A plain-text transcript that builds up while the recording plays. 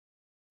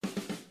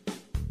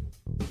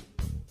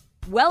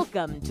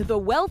Welcome to the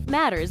Wealth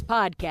Matters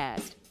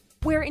podcast,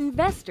 where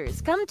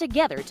investors come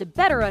together to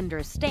better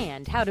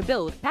understand how to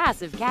build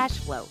passive cash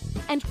flow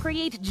and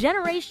create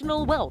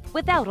generational wealth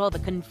without all the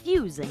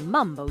confusing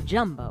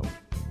mumbo-jumbo.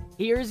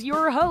 Here's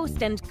your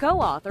host and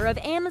co-author of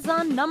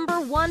Amazon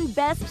 #1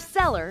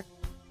 bestseller,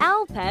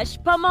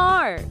 Alpesh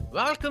Pamar.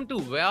 Welcome to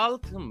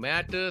Wealth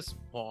Matters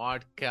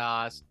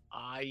podcast.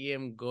 I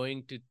am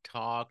going to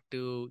talk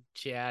to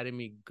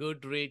Jeremy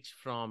Goodrich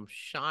from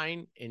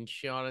Shine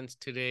Insurance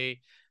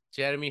today.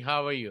 Jeremy,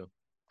 how are you?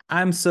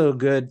 I'm so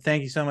good.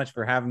 Thank you so much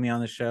for having me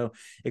on the show.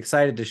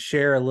 Excited to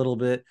share a little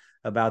bit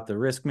about the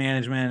risk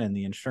management and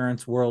the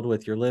insurance world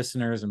with your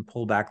listeners and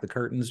pull back the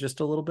curtains just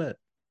a little bit.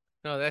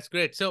 No, that's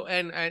great. So,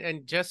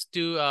 and just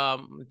to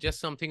just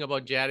something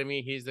about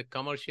Jeremy, he's the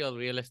commercial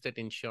real estate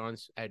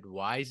insurance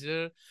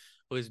advisor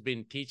who has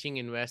been teaching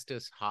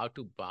investors how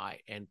to buy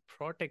and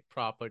protect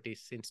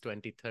properties since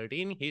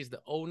 2013. He's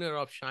the owner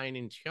of Shine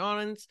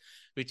Insurance,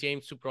 which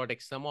aims to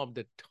protect some of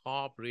the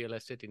top real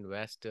estate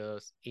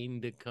investors in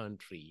the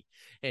country.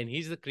 And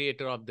he's the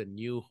creator of the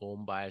new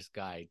Home Buyer's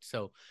Guide.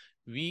 So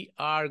we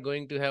are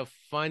going to have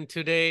fun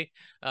today.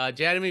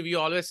 Jeremy, we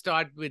always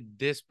start with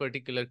this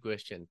particular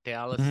question.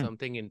 Tell us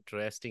something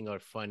interesting or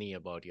funny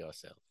about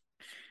yourself.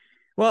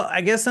 Well,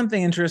 I guess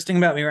something interesting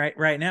about me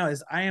right now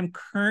is I am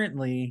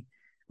currently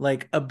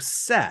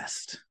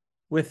obsessed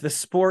with the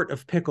sport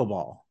of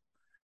pickleball.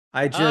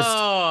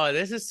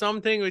 This is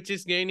something which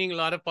is gaining a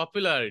lot of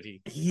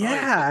popularity.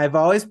 Yeah, I've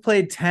always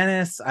played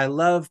tennis. I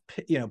love,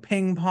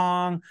 ping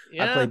pong.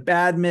 Yeah. I play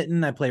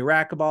badminton. I play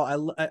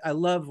racquetball. I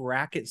love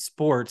racket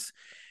sports.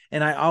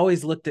 And I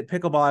always looked at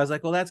pickleball. I was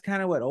like, well, that's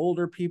kind of what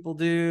older people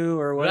do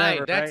or whatever.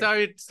 Right. That's how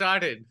it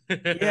started.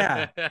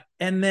 Yeah.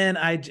 And then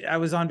I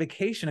was on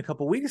vacation a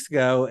couple of weeks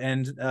ago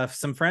and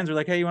some friends were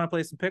like, hey, you want to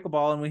play some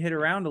pickleball? And we hit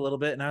around a little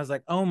bit. And I was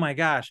like, oh my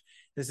gosh,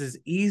 this is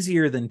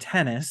easier than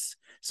tennis.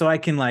 So I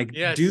can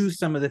do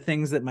some of the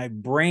things that my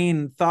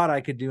brain thought I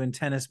could do in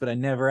tennis, but I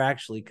never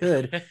actually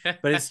could.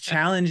 But it's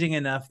challenging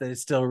enough that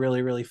it's still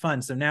really, really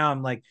fun. So now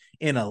I'm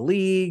in a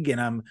league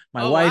and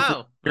my wife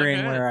is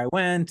wondering where I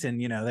went.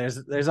 And,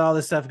 there's all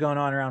this stuff going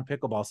on around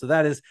pickleball. So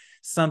that is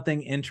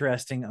something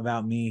interesting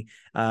about me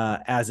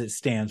as it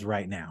stands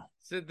right now.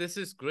 So this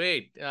is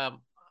great.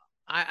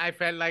 I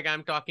felt like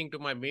I'm talking to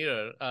my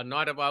mirror,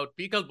 not about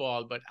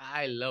pickleball, but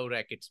I love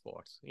racket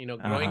sports.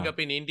 Growing up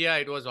in India,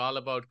 it was all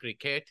about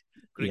cricket.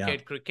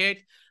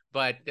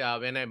 But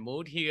when I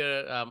moved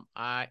here,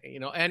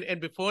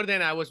 and before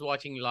then I was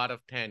watching a lot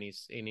of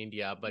tennis in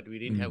India, but we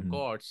didn't have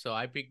courts. So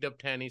I picked up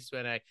tennis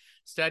when I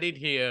studied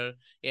here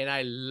and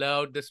I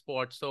loved the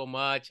sport so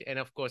much. And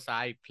of course,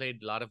 I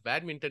played a lot of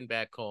badminton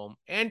back home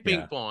and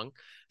ping pong.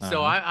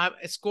 So I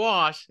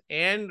squash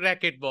and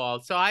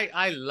racquetball. So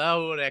I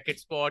love racket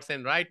sports.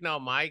 And right now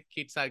my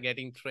kids are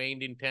getting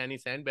trained in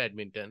tennis and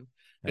badminton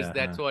because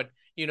that's what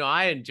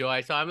I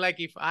enjoy. So I'm like,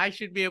 if I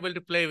should be able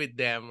to play with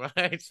them,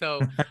 right?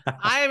 So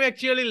I am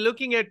actually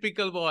looking at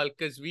pickleball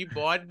because we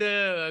bought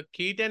the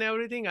kit and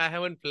everything. I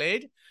haven't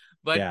played,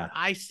 but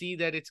I see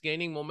that it's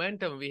gaining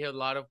momentum. We have a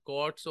lot of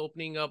courts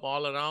opening up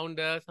all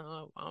around us.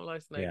 I'm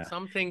like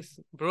something's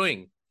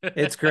brewing.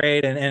 It's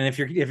great. And if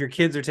your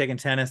kids are taking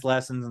tennis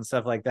lessons and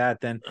stuff like that,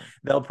 then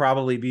they'll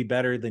probably be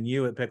better than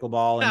you at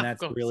pickleball. And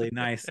that's really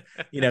nice,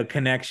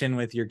 connection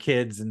with your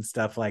kids and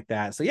stuff like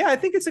that. So yeah, I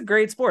think it's a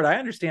great sport. I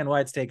understand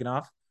why it's taken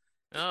off.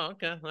 Oh,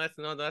 okay.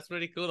 That's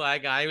pretty cool.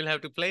 I will have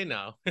to play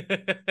now.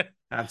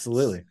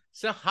 Absolutely.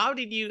 So how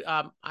did you,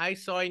 I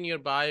saw in your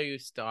bio, you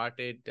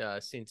started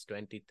since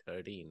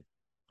 2013.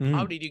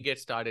 How did you get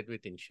started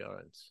with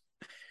insurance?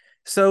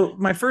 So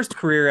my first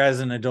career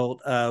as an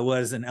adult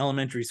was an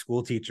elementary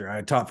school teacher.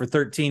 I taught for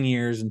 13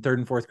 years in 3rd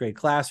and 4th grade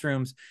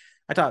classrooms.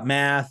 I taught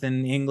math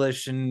and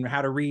English and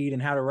how to read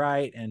and how to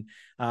write. And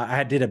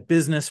I did a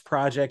business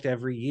project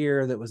every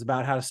year that was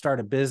about how to start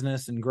a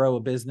business and grow a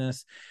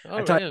business.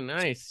 I taught really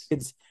nice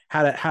kids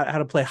how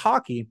to play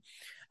hockey.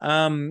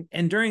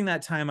 And during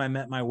that time, I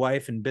met my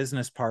wife and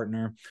business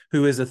partner,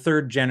 who is a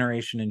 3rd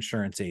generation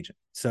insurance agent.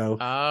 So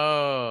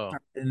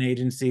an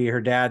agency,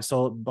 her dad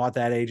bought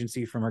that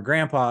agency from her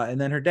grandpa, and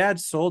then her dad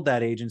sold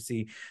that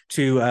agency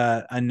to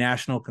a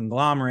national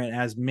conglomerate,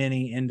 as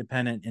many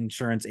independent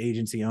insurance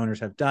agency owners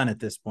have done at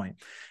this point.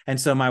 And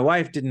so my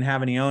wife didn't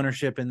have any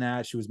ownership in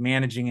that. She was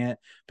managing it,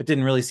 but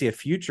didn't really see a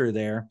future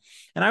there.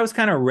 And I was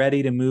kind of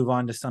ready to move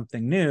on to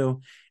something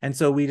new. And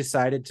so we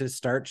decided to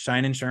start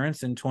Shine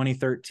Insurance in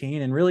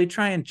 2013 and really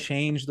try and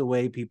change the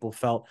way people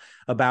felt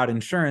about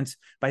insurance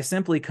by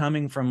simply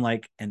coming from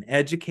an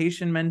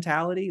education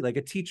mentality, like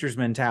a teacher's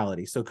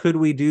mentality. So could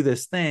we do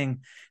this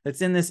thing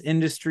that's in this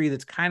industry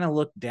that's kind of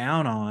looked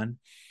down on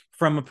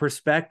from a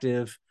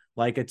perspective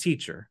like a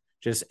teacher?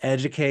 Just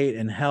educate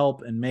and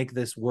help and make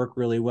this work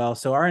really well.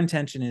 So our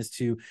intention is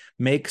to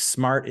make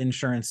smart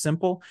insurance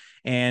simple.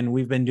 And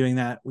we've been doing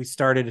that. We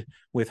started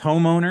with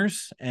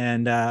homeowners,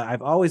 and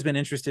I've always been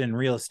interested in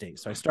real estate.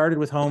 So I started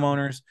with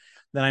homeowners.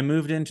 Then I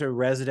moved into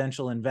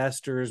residential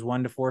investors,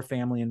 1 to 4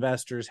 family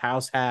investors,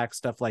 house hacks,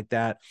 stuff like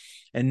that.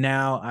 And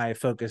now I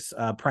focus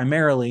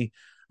primarily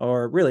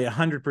or really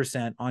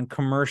 100% on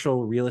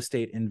commercial real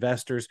estate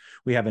investors.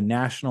 We have a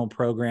national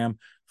program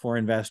for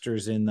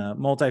investors in the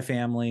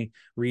multifamily,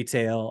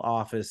 retail,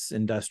 office,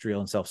 industrial,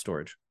 and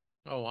self-storage.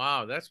 Oh,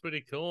 wow. That's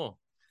pretty cool.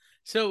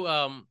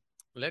 So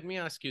let me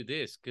ask you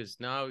this, because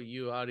now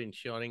you are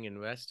insuring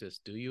investors.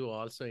 Do you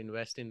also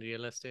invest in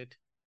real estate?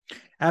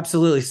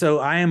 Absolutely. So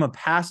I am a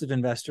passive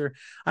investor.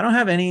 I don't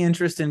have any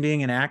interest in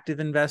being an active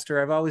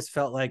investor. I've always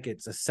felt like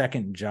it's a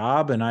second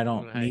job and I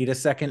don't need a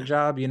second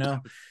job, you know?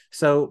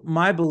 So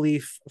my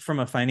belief from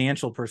a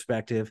financial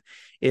perspective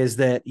is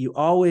that you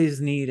always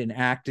need an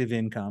active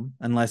income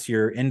unless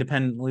you're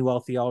independently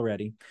wealthy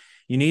already.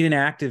 You need an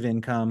active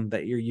income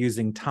that you're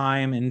using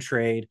time and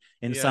trade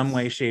in some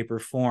way, shape, or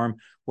form,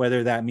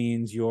 whether that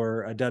means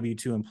you're a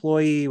W-2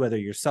 employee, whether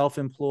you're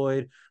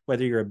self-employed,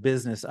 whether you're a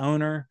business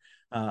owner.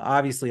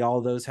 Obviously, all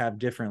of those have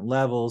different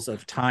levels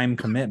of time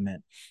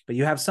commitment, but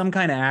you have some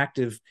kind of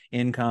active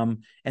income,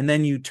 and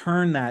then you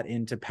turn that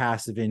into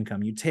passive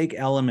income. You take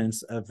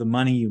elements of the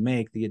money you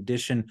make, the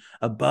addition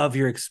above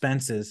your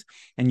expenses,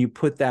 and you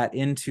put that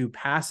into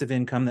passive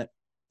income that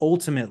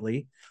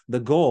ultimately the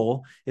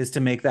goal is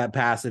to make that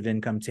passive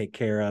income take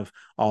care of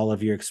all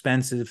of your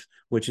expenses,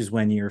 which is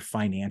when you're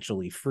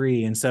financially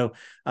free. And so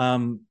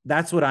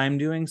that's what I'm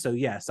doing. So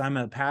yes, I'm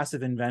a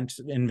passive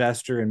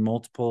investor in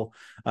multiple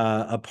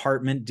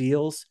apartment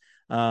deals.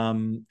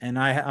 And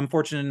I'm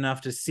fortunate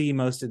enough to see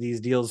most of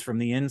these deals from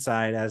the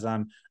inside as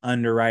I'm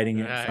underwriting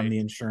it from the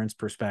insurance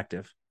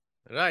perspective.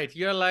 Right.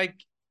 You're like,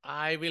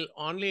 I will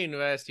only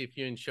invest if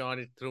you insure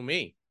it through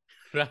me.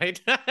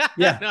 Right.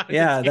 Yeah. No,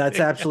 yeah,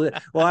 that's absolutely.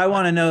 Well, I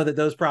want to know that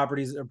those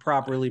properties are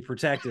properly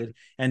protected.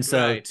 And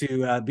so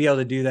to be able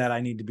to do that, I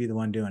need to be the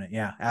one doing it.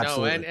 Yeah,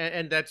 absolutely. No,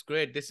 and that's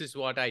great. This is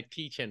what I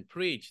teach and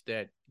preach,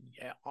 that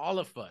all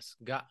of us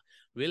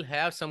will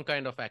have some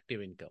kind of active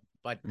income,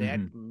 but that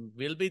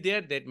will be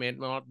there. That may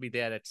not be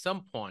there at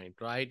some point,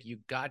 right? You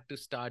got to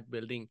start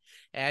building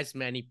as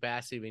many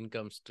passive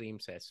income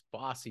streams as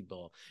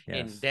possible. Yes.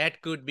 And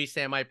that could be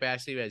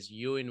semi-passive as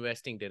you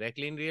investing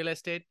directly in real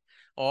estate,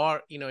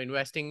 or, you know,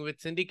 investing with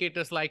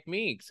syndicators like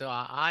me. So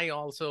I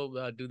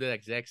also do the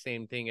exact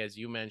same thing as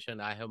you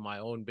mentioned. I have my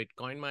own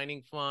Bitcoin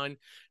mining fund,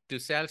 to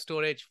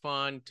self-storage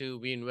fund, to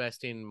we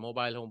invest in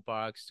mobile home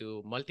parks,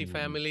 to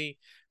multifamily,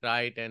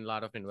 right? And a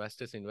lot of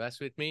investors invest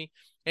with me.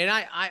 And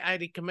I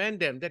recommend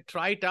them that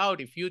try it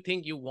out. If you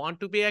think you want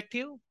to be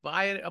active,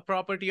 buy a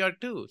property or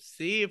two.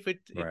 See if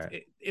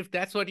if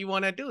that's what you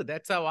want to do.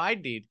 That's how I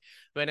did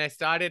when I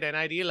started, and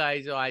I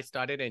realized I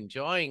started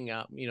enjoying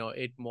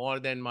it more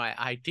than my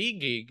IT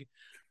gig.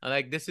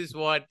 Like, this is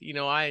what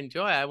I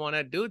enjoy. I want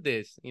to do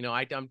this.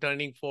 I'm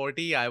turning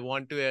 40. I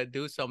want to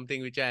do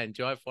something which I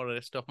enjoy for the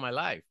rest of my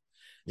life.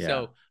 Yeah.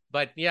 So,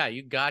 but yeah,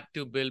 you got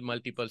to build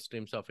multiple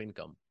streams of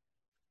income.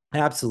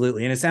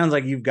 Absolutely. And it sounds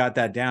like you've got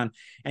that down,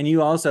 and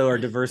you also are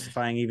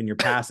diversifying even your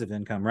passive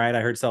income, right?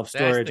 I heard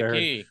self-storage, I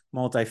heard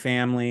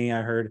multifamily,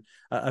 I heard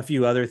a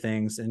few other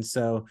things. And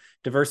so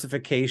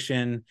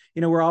diversification,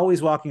 we're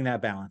always walking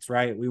that balance,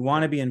 right? We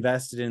want to be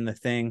invested in the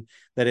thing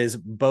that is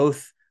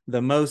both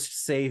the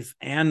most safe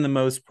and the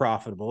most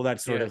profitable,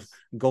 that sort of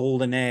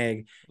golden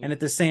egg. And at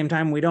the same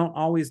time, we don't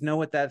always know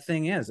what that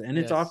thing is. And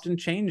it's often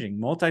changing.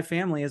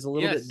 Multifamily is a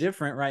little bit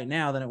different right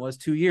now than it was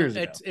 2 years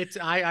ago.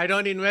 I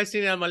don't invest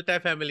in a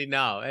multifamily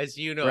now. As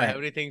you know,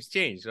 everything's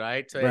changed,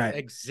 right? So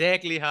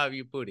exactly how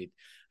you put it.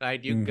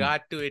 Right, you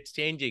got to, it's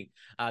changing.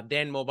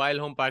 Then mobile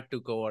home park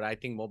took over. I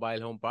think mobile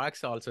home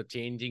parks are also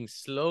changing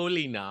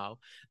slowly now,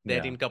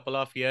 that in a couple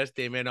of years,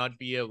 they may not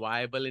be a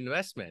viable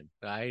investment,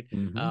 right?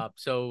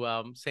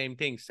 So same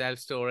thing,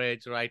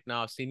 self-storage right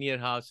now, senior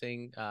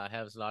housing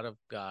has a lot of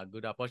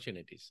good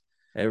opportunities.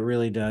 It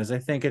really does. I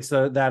think it's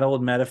that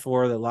old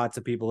metaphor that lots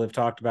of people have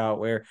talked about,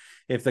 where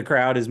if the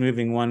crowd is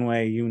moving one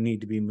way, you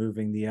need to be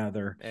moving the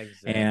other.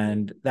 Exactly.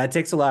 And that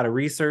takes a lot of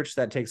research,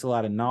 that takes a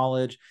lot of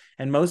knowledge,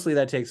 and mostly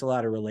that takes a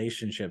lot of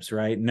relationships,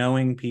 right?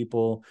 Knowing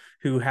people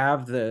who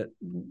have the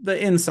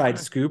inside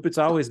scoop. It's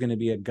always going to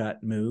be a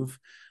gut move,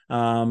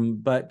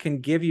 but can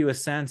give you a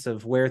sense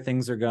of where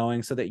things are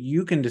going so that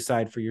you can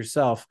decide for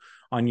yourself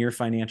on your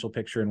financial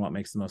picture and what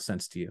makes the most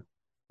sense to you.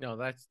 No,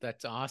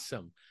 that's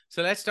awesome.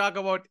 So let's talk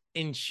about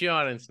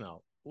insurance now.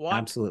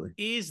 What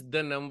is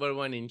the number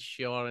one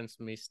insurance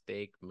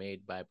mistake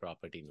made by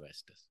property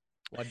investors?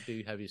 What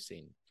have you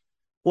seen?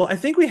 Well, I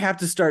think we have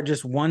to start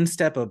just one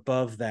step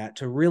above that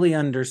to really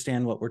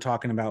understand what we're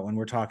talking about when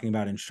we're talking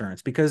about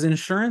insurance, because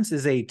insurance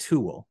is a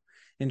tool.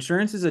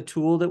 Insurance is a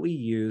tool that we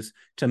use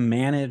to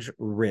manage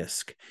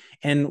risk.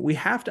 And we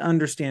have to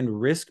understand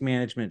risk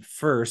management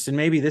first. And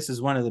maybe this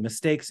is one of the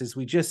mistakes, is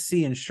we just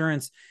see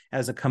insurance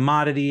as a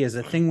commodity, as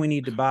a thing we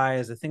need to buy,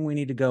 as a thing we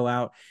need to go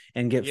out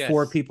and get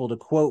 4 people to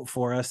quote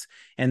for us.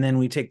 And then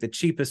we take the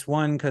cheapest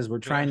one because we're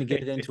trying to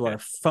get it into our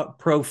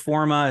pro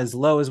forma, as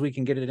low as we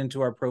can get it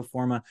into our pro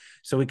forma,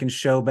 so we can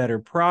show better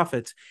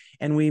profits.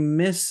 And we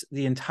miss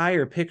the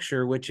entire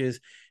picture, which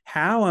is,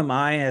 how am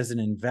I as an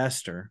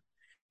investor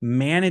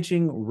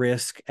managing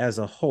risk as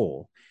a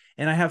whole?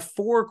 And I have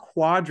 4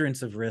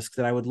 quadrants of risk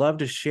that I would love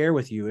to share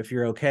with you, if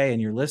you're okay,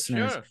 and your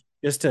listeners. Sure.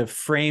 just to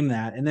frame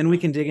that. And then we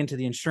can dig into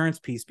the insurance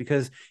piece,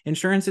 because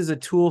insurance is a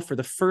tool for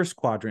the first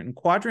quadrant. And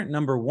quadrant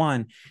number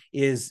one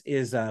is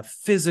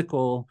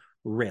physical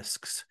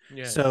risks.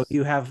 Yes. So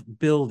you have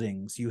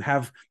buildings, you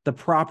have the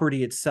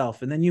property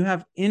itself, and then you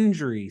have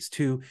injuries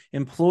to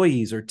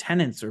employees or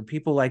tenants or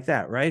people like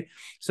that, right?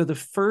 So the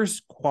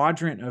first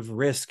quadrant of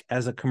risk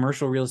as a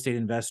commercial real estate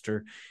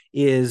investor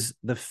is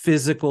the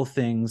physical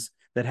things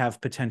that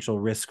have potential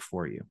risk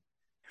for you.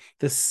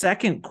 The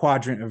second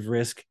quadrant of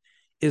risk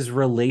is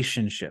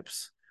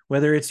relationships.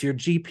 Whether it's your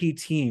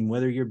GP team,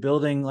 whether you're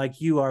building like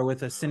you are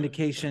with a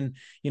syndication,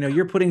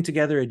 you're putting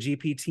together a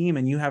GP team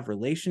and you have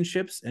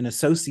relationships and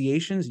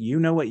associations. You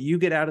know what you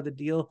get out of the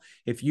deal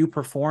if you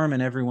perform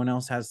and everyone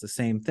else has the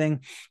same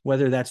thing,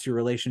 whether that's your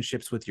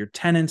relationships with your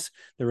tenants,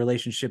 the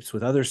relationships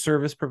with other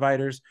service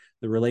providers,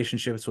 the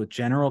relationships with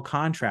general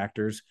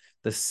contractors.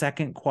 The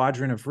second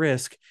quadrant of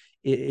risk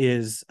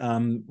is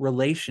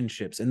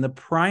relationships. And the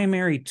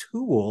primary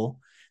tool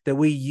that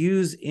we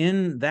use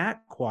in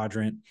that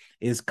quadrant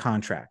is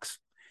contracts,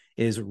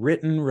 is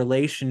written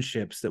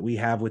relationships that we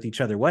have with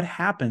each other. What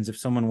happens if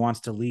someone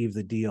wants to leave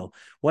the deal?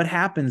 What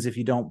happens if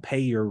you don't pay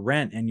your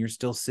rent and you're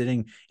still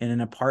sitting in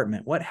an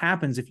apartment? What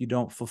happens if you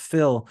don't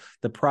fulfill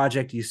the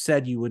project you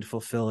said you would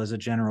fulfill as a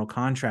general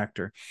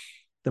contractor?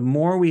 The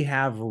more we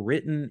have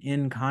written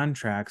in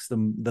contracts,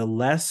 the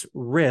less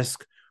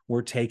risk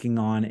we're taking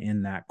on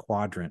in that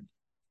quadrant.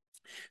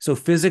 So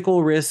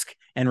physical risk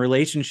and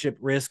relationship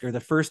risk are the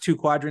first two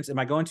quadrants. Am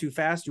I going too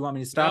fast? Do you want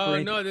me to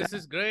stop? No, this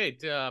is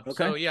great. Okay.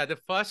 So yeah, the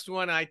first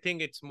one, I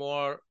think it's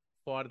more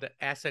for the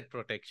asset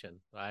protection,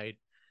 right?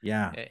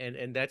 Yeah.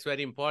 And that's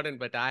very important,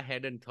 but I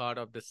hadn't thought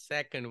of the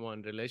second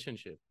one,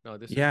 relationship. No,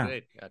 this is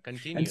great.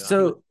 Continue. And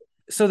so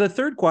the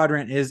third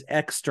quadrant is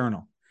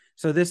external.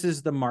 So this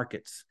is the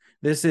markets.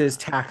 This is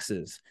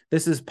taxes.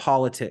 This is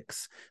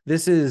politics.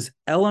 This is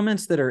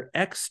elements that are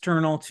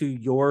external to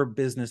your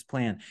business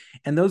plan.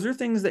 And those are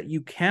things that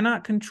you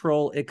cannot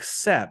control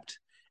except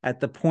at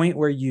the point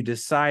where you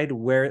decide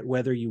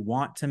whether you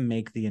want to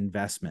make the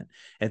investment.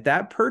 At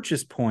that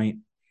purchase point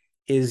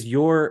is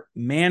your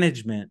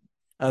management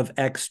of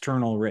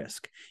external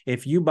risk.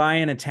 If you buy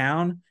in a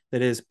town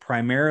that is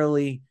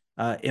primarily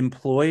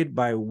employed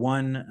by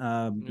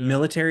one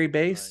military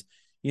base,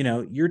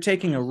 you're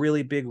taking a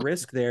really big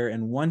risk there.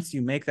 And once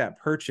you make that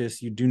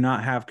purchase, you do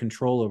not have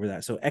control over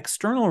that. So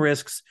external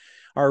risks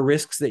are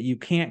risks that you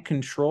can't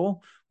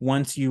control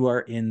once you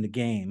are in the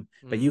game,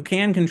 but you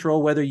can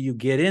control whether you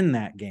get in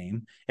that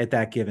game at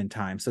that given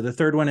time. So the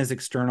third one is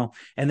external.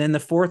 And then the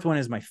fourth one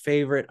is my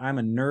favorite. I'm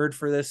a nerd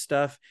for this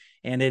stuff,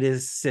 and it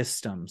is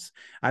systems.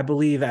 I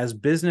believe as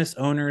business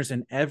owners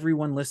and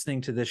everyone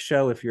listening to this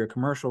show, if you're a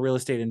commercial real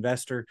estate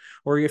investor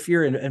or if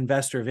you're an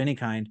investor of any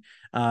kind,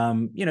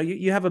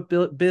 you have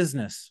a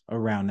business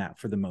around that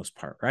for the most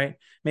part, right?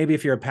 Maybe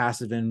if you're a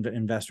passive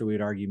investor,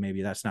 we'd argue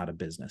maybe that's not a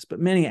business, but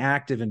many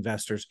active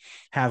investors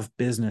have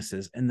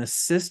businesses, and the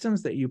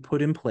systems that you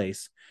put in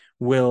place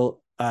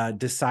will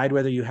decide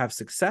whether you have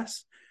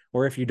success,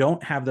 or if you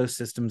don't have those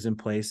systems in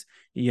place,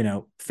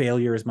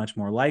 failure is much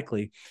more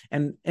likely.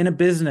 And in a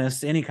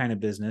business, any kind of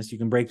business, you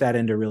can break that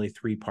into really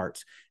three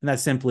parts. And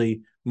that's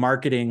simply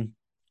marketing,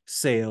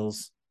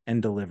 sales,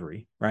 and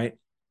delivery, right?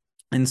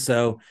 And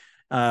so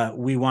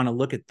we want to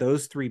look at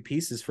those three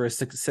pieces for a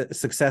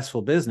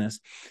successful business.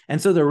 And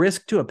so the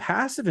risk to a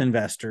passive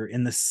investor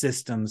in the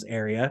systems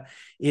area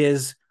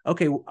is,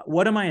 okay,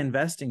 what am I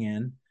investing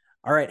in?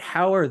 All right,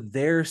 how are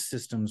their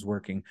systems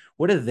working?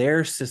 What do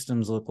their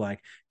systems look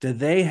like? Do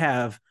they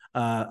have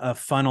a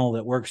funnel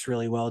that works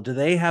really well? Do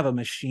they have a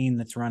machine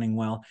that's running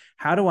well?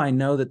 How do I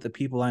know that the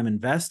people I'm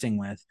investing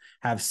with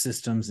have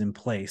systems in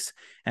place?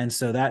 And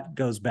so that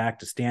goes back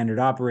to standard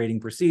operating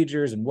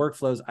procedures and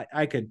workflows.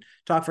 I could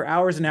talk for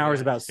hours and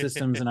hours about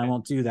systems, and I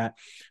won't do that.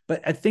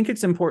 But I think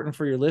it's important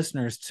for your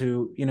listeners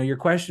to, your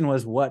question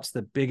was, what's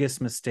the biggest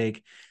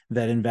mistake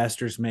that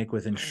investors make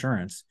with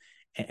insurance?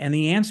 And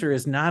the answer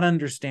is not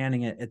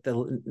understanding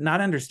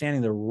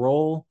the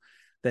role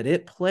that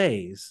it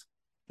plays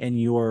in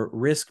your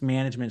risk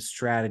management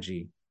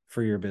strategy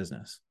for your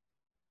business.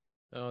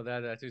 Oh,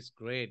 that is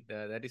great.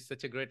 That is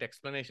such a great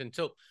explanation.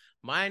 So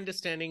my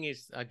understanding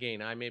is,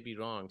 again, I may be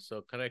wrong,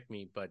 so correct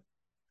me, but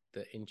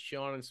the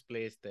insurance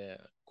plays the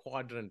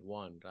quadrant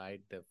one, right?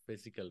 The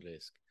physical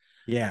risk.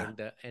 Yeah.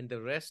 And the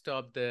rest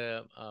of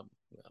the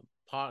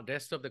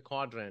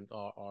quadrant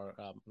or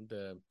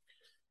the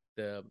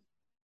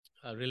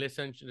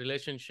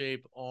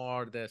relationship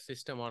or the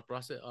system or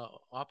process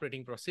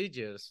operating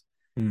procedures.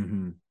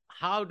 Mm-hmm.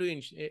 How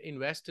do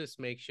investors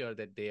make sure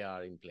that they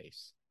are in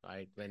place,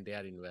 right? When they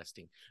are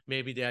investing,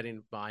 maybe they are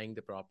buying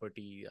the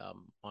property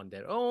on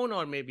their own,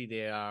 or maybe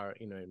they are,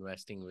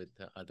 investing with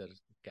other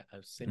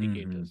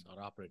syndicators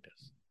or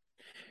operators.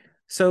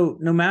 So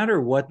no matter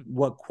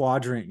what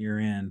quadrant you're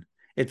in,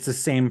 it's the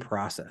same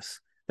process.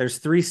 There's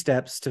 3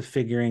 steps to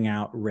figuring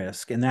out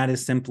risk. And that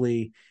is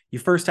simply, you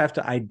first have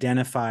to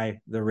identify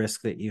the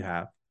risk that you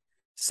have.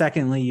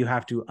 Secondly, you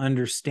have to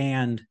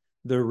understand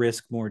the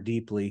risk more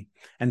deeply.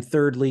 And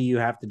thirdly, you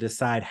have to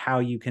decide how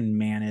you can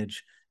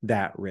manage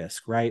that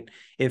risk, right?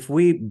 If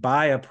we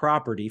buy a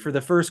property for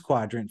the first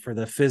quadrant, for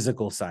the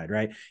physical side,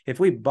 right? If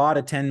we bought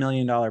a $10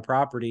 million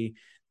property,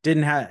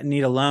 didn't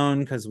need a loan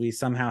because we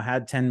somehow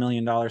had $10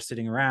 million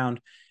sitting around,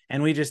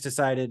 and we just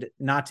decided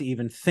not to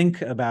even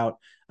think about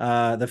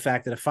the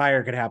fact that a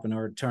fire could happen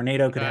or a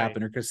tornado could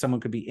happen or because someone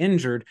could be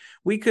injured,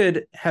 we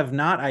could have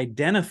not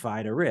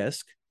identified a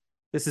risk.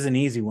 This is an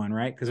easy one,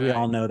 right? Because we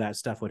all know that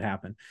stuff would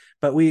happen.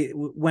 But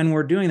when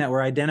we're doing that,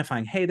 we're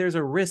identifying, hey, there's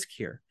a risk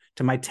here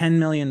to my $10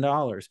 million.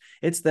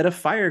 It's that a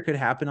fire could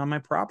happen on my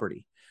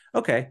property.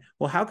 Okay,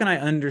 well, how can I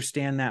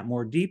understand that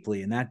more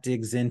deeply? And that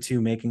digs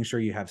into making sure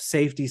you have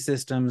safety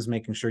systems,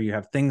 making sure you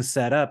have things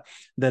set up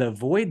that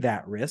avoid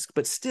that risk.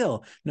 But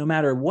still, no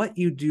matter what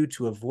you do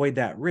to avoid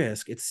that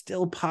risk, it's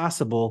still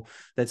possible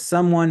that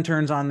someone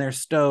turns on their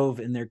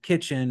stove in their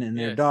kitchen and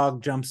their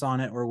dog jumps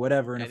on it or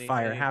whatever, and a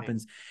fire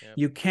happens. Yep.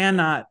 You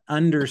cannot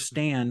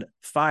understand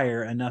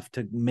fire enough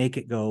to make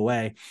it go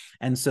away.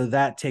 And so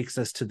that takes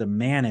us to the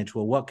manage.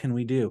 Well, what can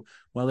we do?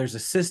 Well, there's a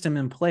system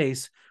in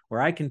place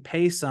where I can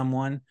pay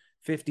someone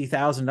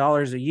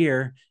 $50,000 a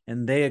year,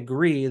 and they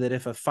agree that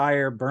if a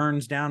fire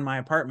burns down my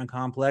apartment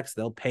complex,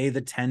 they'll pay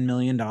the $10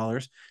 million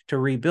to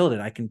rebuild it.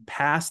 I can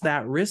pass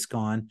that risk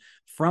on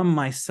from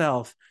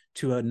myself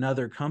to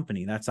another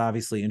company. That's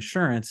obviously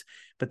insurance,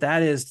 but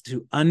that is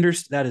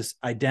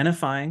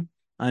identifying,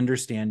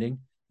 understanding,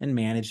 and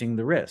managing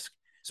the risk.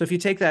 So if you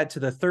take that to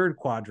the third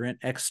quadrant,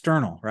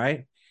 external,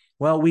 right?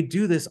 Well, we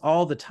do this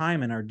all the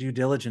time in our due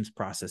diligence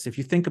process. If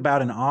you think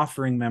about an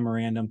offering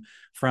memorandum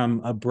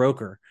from a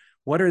broker,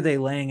 what are they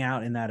laying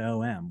out in that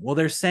OM? Well,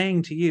 they're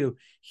saying to you,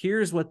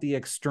 here's what the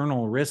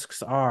external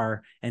risks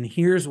are, and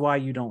here's why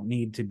you don't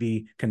need to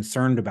be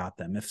concerned about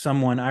them.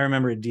 I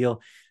remember a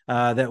deal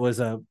that was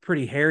a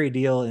pretty hairy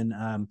deal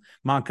in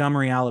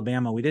Montgomery,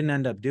 Alabama. We didn't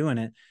end up doing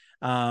it.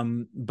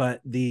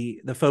 But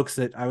the folks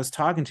that I was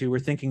talking to were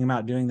thinking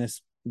about doing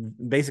this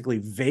basically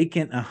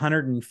vacant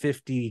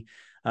 150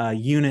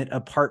 unit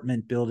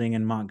apartment building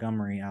in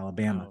Montgomery,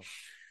 Alabama. Oh.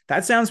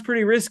 That sounds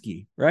pretty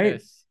risky, right?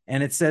 Yes.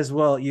 And it says,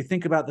 well, you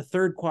think about the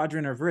third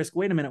quadrant of risk.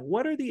 Wait a minute.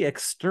 What are the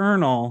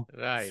external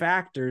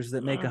factors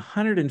that make a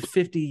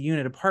 150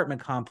 unit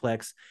apartment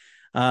complex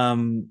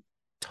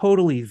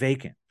totally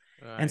vacant?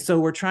 Right. And so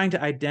we're trying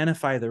to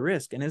identify the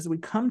risk. And as we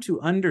come to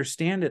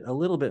understand it a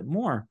little bit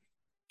more,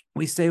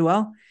 we say,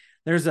 well,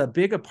 there's a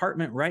big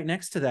apartment right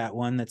next to that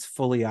one that's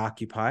fully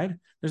occupied.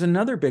 There's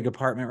another big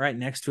apartment right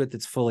next to it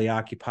that's fully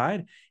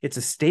occupied. It's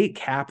a state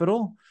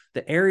capital.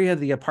 The area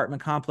the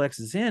apartment complex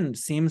is in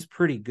seems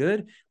pretty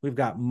good. We've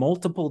got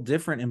multiple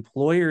different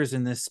employers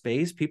in this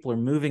space. People are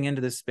moving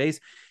into this space.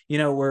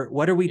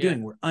 What are we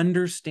doing? We're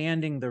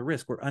understanding the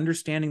risk. We're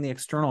understanding the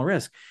external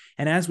risk.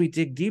 And as we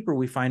dig deeper,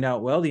 we find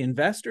out, well, the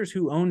investors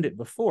who owned it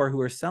before, who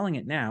are selling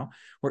it now,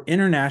 were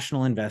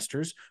international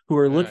investors who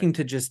are looking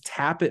to just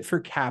tap it for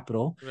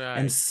capital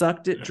and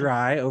sucked it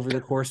dry over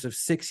the course of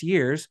 6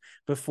 years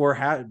before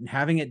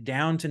having it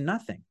down to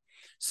nothing.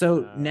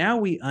 So now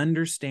we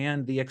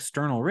understand the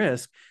external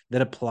risk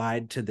that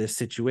applied to this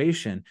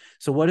situation.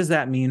 So what does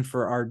that mean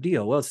for our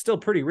deal? Well, it's still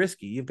pretty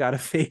risky. You've got to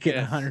fake it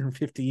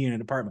 150 unit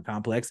apartment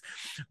complex,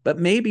 but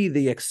maybe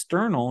the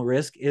external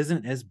risk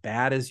isn't as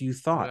bad as you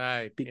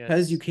thought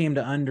because you came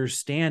to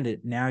understand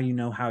it. Now you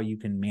know how you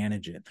can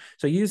manage it.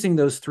 So using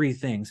those three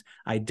things,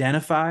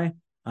 identify,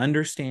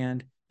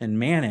 understand, and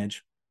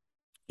manage,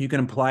 you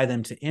can apply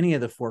them to any of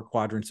the four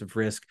quadrants of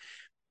risk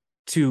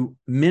to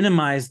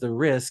minimize the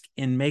risk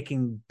in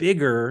making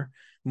bigger,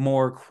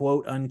 more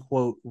quote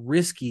unquote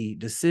risky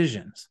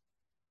decisions.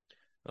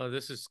 Oh,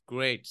 this is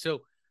great.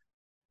 So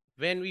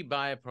when we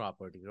buy a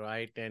property,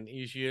 right? And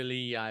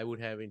usually I would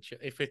have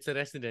insurance. If it's a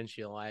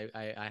residential, I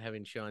have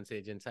insurance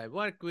agents I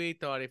work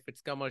with, or if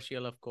it's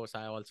commercial, of course,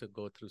 I also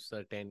go through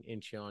certain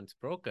insurance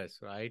brokers,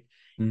 right?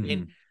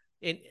 Mm-hmm.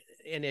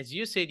 And as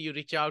you said, you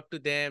reach out to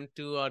them,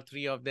 2 or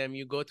 3 of them,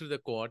 you go through the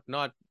quote,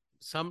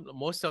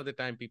 most of the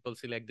time people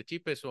select the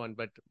cheapest one,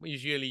 but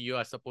usually you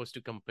are supposed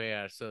to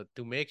compare. So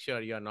to make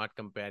sure you're not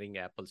comparing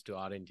apples to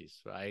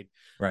oranges, right?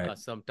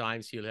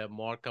 Sometimes you'll have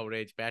more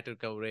coverage, better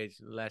coverage,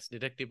 less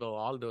deductible,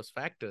 all those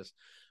factors.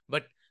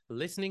 But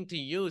listening to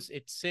you,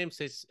 it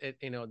seems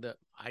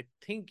I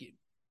think,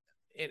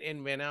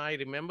 and when I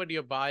remembered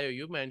your bio,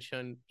 you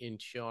mentioned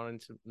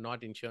insurance,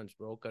 not insurance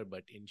broker,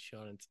 but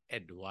insurance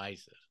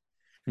advisor.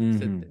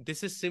 Mm-hmm. So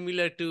this is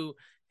similar to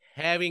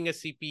having a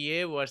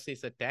CPA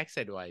versus a tax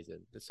advisor.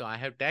 So I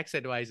have tax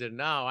advisor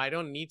now. I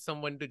don't need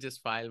someone to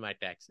just file my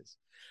taxes.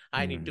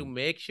 I need to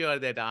make sure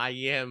that I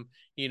am,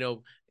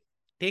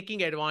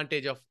 taking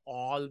advantage of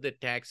all the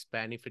tax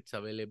benefits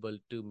available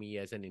to me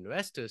as an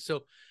investor.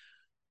 So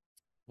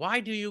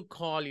why do you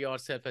call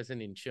yourself as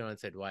an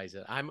insurance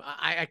advisor?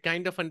 I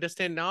kind of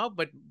understand now,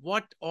 but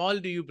what all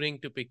do you bring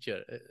to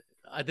picture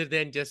other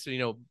than just,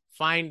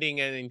 finding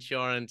an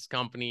insurance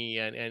company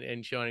and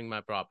insuring my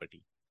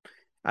property?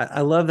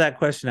 I love that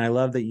question. I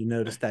love that you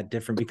noticed that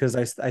different because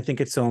I think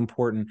it's so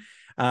important.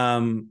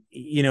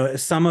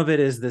 Some of it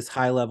is this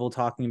high level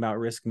talking about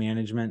risk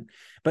management,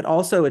 but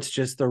also it's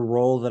just the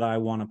role that I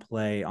want to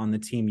play on the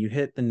team. You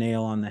hit the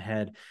nail on the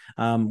head.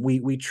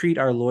 We treat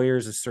our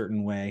lawyers a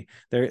certain way.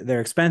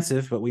 They're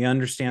expensive, but we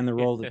understand the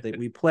role that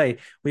we play.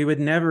 We would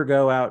never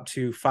go out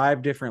to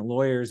 5 different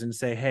lawyers and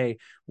say, "Hey,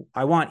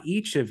 I want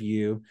each of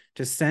you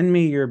to send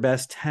me your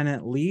best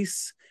tenant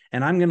lease,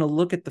 and I'm going to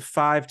look at the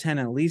 5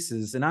 tenant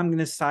leases and I'm going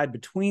to decide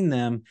between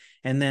them.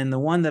 And then the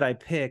one that I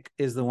pick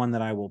is the one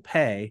that I will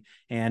pay.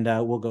 And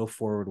we'll go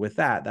forward with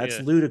that."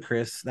 That's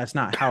ludicrous. That's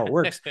not how it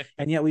works.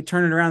 And yet we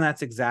turn it around.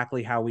 That's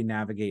exactly how we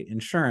navigate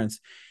insurance.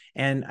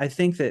 And I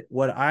think that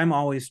what I'm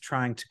always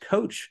trying to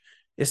coach,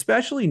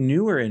 especially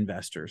newer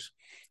investors,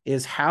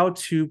 is how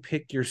to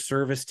pick your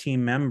service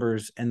team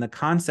members, and the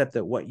concept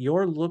that what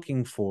you're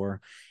looking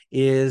for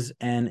is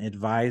an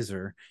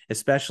advisor,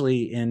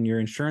 especially in your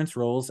insurance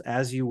roles,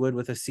 as you would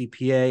with a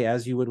CPA,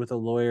 as you would with a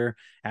lawyer,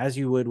 as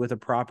you would with a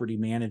property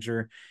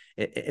manager.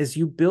 As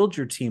you build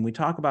your team, we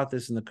talk about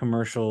this in the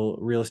commercial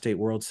real estate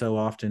world so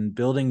often,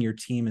 building your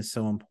team is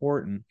so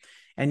important.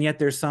 And yet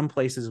there's some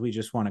places we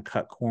just want to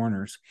cut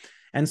corners.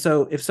 And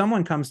so if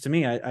someone comes to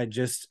me, I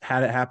just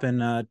had it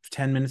happen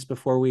 10 minutes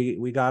before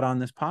we got on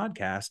this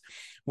podcast,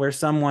 where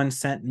someone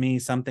sent me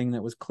something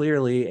that was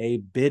clearly a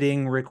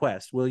bidding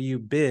request. Will you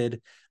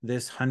bid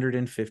this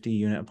 150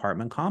 unit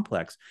apartment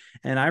complex?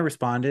 And I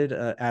responded,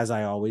 as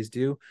I always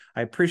do,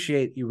 "I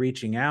appreciate you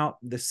reaching out.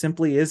 This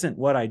simply isn't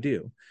what I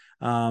do.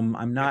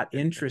 I'm not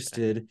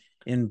interested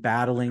in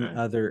battling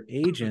other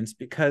agents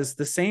because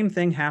the same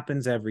thing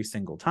happens every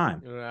single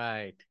time."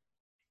 Right.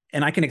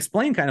 And I can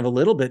explain kind of a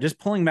little bit, just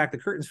pulling back the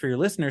curtains for your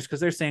listeners,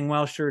 because they're saying,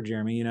 "Well, sure,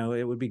 Jeremy,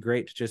 it would be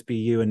great to just be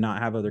you and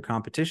not have other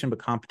competition, but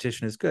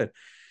competition is good."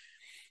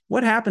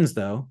 What happens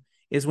though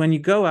is when you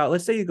go out,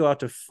 let's say you go out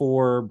to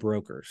 4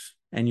 brokers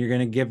and you're going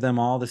to give them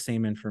all the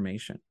same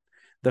information.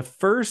 The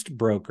first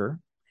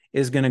broker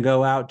is going to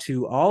go out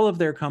to all of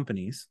their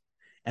companies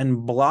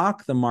and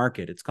block the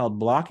market. It's called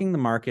blocking the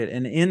market.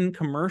 And in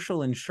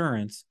commercial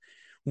insurance,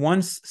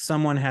 once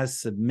someone has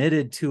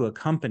submitted to a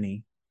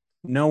company,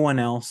 no one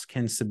else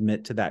can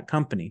submit to that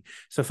company.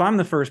 So if I'm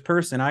the first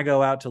person, I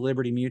go out to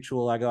Liberty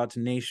Mutual, I go out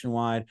to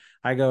Nationwide,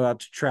 I go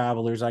out to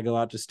Travelers, I go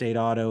out to State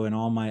Auto and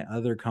all my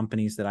other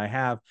companies that I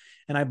have,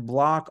 and I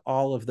block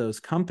all of those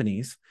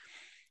companies.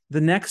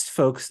 The next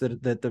folks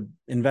that the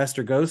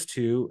investor goes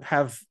to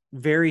have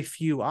very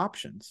few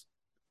options.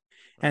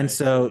 And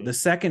so the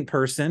second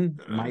person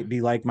might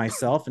be like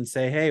myself and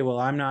say, "Hey,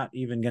 well, I'm not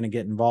even going to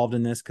get involved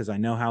in this because I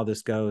know how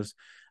this goes.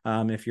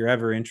 If you're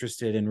ever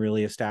interested in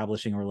really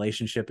establishing a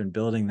relationship and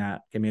building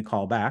that, give me a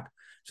call back."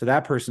 So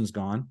that person's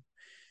gone.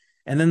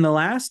 And then the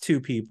last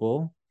 2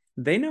 people,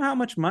 they know how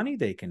much money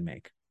they can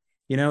make.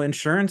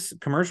 Insurance,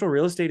 commercial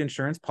real estate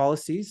insurance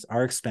policies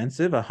are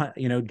expensive.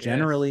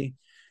 Generally,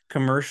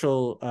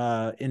 commercial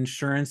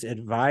insurance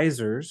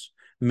advisors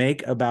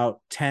make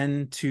about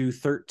 10 to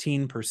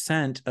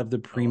 13% of the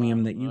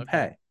premium that you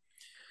pay.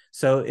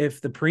 So if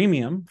the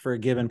premium for a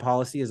given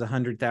policy is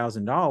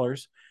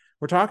 $100,000,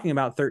 we're talking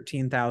about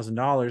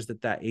 $13,000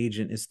 that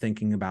agent is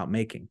thinking about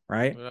making,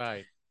 right?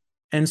 Right.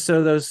 And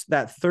so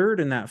that third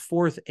and that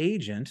fourth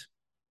agent,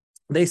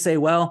 they say,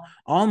 "Well,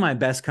 all my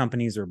best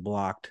companies are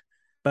blocked,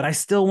 but I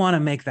still want to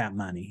make that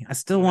money. I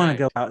still want to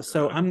go out."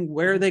 So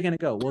where are they going to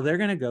go? Well, they're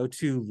going to go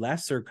to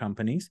lesser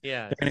companies.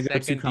 Yeah. They're going to go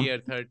to second tier,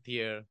 third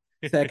tier.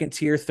 second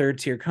tier, third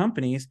tier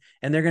companies,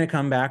 and they're going to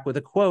come back with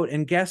a quote.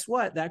 And guess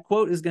what? That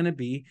quote is going to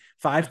be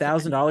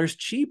 $5,000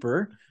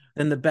 cheaper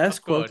than the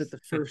best quote that the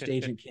first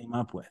agent came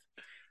up with.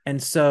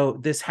 And so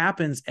this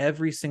happens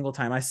every single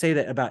time. I say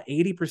that about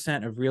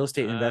 80% of real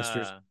estate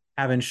investors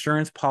have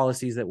insurance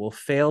policies that will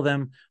fail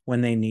them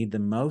when they need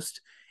them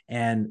most.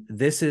 And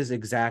this is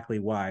exactly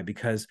why,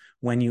 because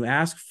when you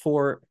ask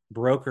for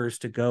brokers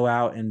to go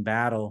out and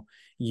battle,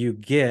 you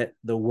get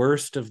the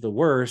worst of the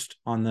worst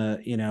on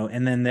the,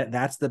 and then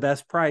that's the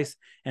best price.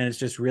 And it's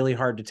just really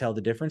hard to tell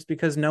the difference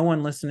because no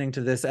one listening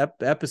to this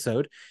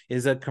episode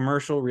is a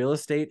commercial real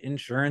estate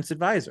insurance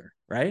advisor,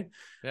 right?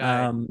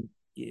 And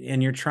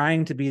you're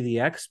trying to be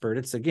the expert.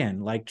 It's again,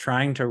 like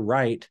trying to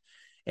write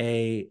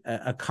a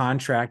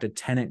contract, a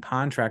tenant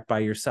contract by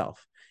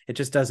yourself. It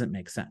just doesn't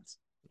make sense.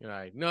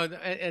 Right. No,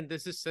 and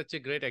this is such a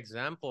great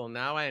example.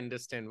 Now I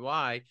understand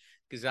why.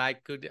 Because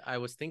I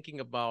was thinking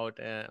about,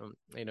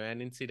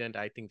 an incident,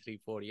 I think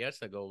 3-4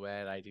 years ago,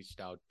 where I reached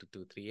out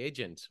to 2-3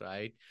 agents,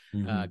 right?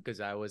 Because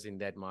I was in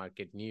that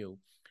market new.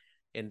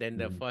 And then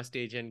the first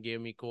agent gave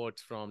me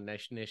quotes from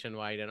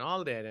Nationwide and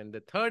all that. And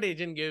the third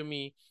agent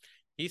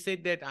he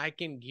said that I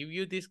can give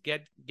you this,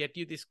 get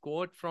you this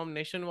quote from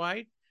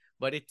Nationwide,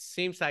 but it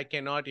seems I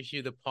cannot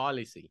issue the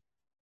policy.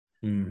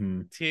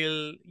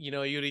 Till,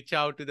 you reach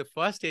out to the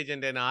first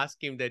agent and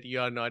ask him that you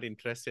are not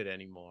interested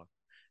anymore.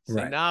 So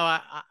right.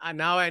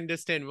 now I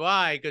understand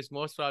why, because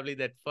most probably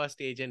that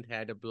first agent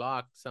had a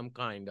block, some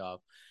kind of.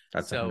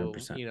 That's so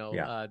 100%.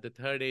 Yeah. the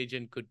third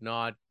agent could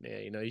not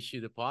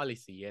issue the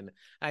policy, and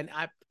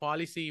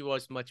policy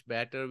was much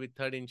better with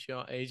third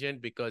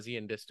agent because he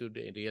understood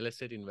real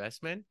estate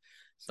investment.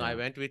 So I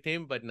went with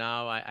him, but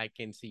now I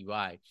can see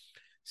why.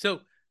 So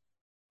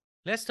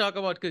let's talk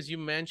about, because you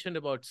mentioned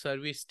about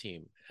service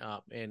team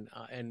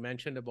and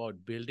mentioned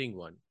about building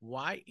one.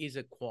 Why is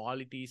a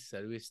quality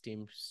service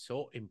team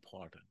so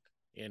important,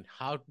 and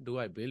how do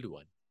I build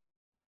one?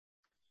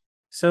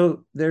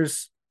 So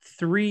there's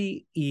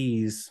 3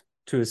 E's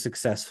to a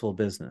successful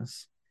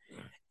business,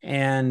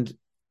 and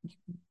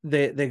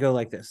they go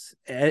like this: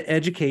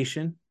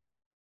 education,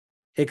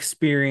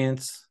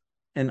 experience,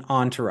 and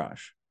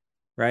entourage,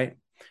 right?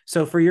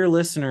 So for your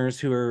listeners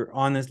who are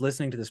on this,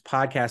 listening to this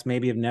podcast,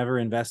 maybe have never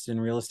invested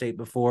in real estate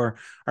before,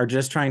 are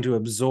just trying to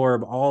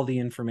absorb all the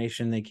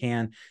information they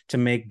can to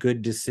make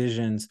good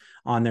decisions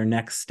on their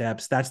next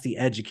steps. That's the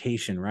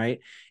education, right?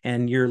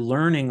 And you're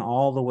learning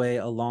all the way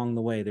along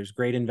the way. There's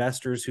great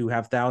investors who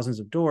have thousands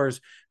of doors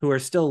who are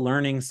still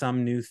learning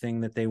some new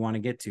thing that they want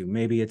to get to.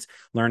 Maybe it's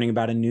learning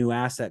about a new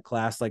asset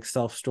class like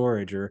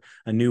self-storage, or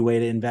a new way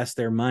to invest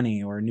their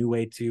money, or a new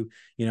way to,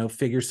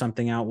 figure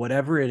something out.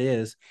 Whatever it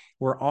is,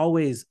 we're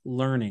always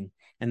learning.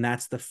 And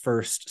that's the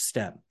first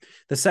step.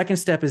 The second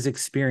step is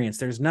experience.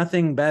 There's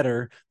nothing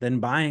better than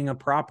buying a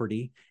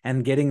property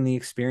and getting the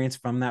experience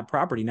from that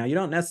property. Now, you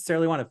don't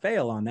necessarily want to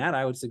fail on that.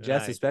 I would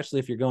suggest, especially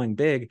if you're going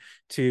big,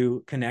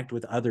 to connect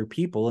with other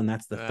people. And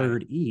that's the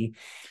third E.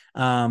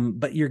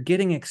 But you're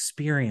getting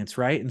experience,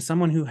 right? And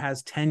someone who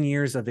has 10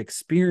 years of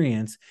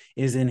experience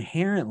is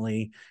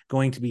inherently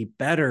going to be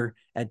better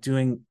at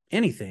doing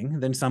anything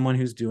than someone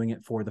who's doing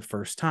it for the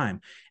first time.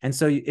 And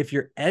so if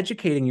you're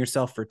educating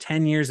yourself for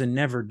 10 years and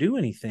never do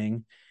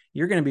anything,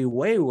 you're going to be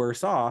way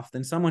worse off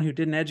than someone who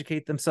didn't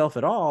educate themselves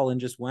at all and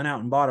just went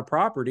out and bought a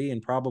property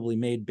and probably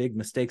made big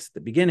mistakes at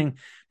the beginning,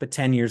 but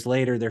 10 years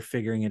later, they're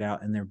figuring it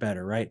out and they're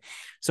better, right?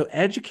 So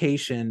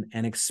education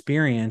and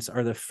experience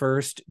are the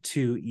first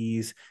 2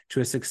 E's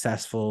to a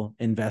successful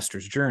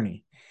investor's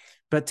journey.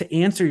 But to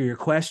answer your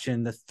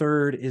question, the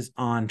third is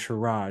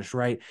entourage,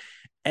 right?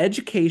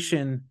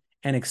 Education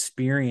and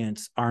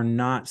experience are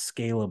not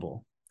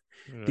scalable.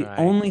 The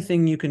only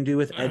thing you can do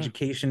with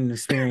education and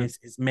experience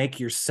is make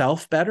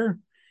yourself better,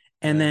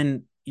 and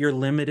then you're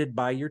limited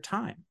by your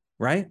time,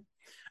 right?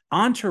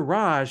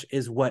 Entourage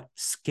is what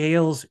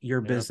scales your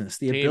business.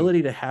 The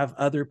ability to have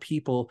other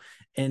people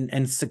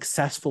and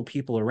successful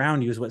people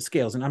around you is what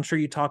scales. And I'm sure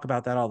you talk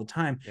about that all the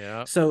time.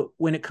 So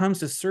when it comes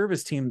to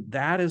service team,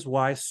 that is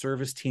why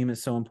service team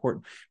is so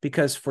important,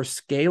 because for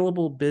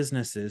scalable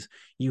businesses,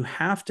 you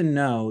have to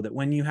know that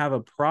when you have a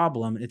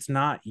problem, it's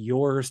not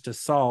yours to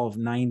solve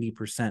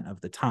 90% of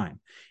the time.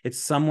 It's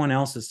someone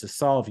else's to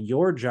solve.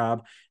 Your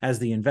job as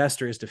the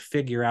investor is to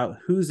figure out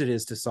whose it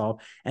is to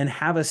solve and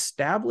have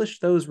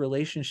established those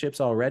relationships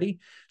already,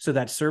 so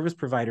that service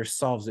provider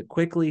solves it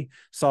quickly,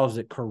 solves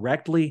it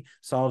correctly,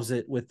 solves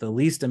it with the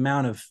least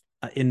amount of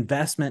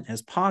investment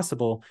as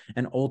possible,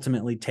 and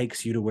ultimately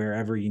takes you to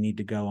wherever you need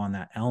to go on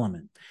that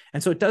element.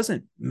 And so it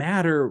doesn't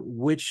matter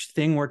which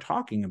thing we're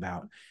talking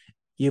about.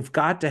 You've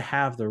got to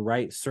have the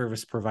right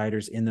service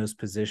providers in those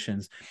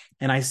positions.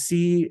 And I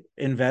see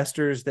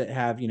investors that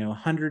have,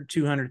 100,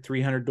 200,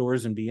 300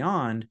 doors and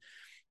beyond.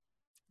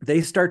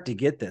 They start to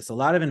get this. A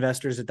lot of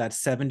investors at that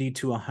 70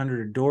 to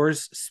 100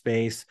 doors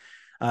space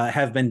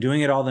have been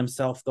doing it all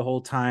themselves the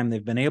whole time.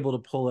 They've been able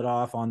to pull it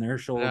off on their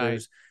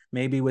shoulders,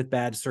 maybe with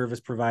bad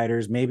service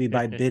providers, maybe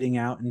by bidding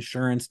out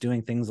insurance,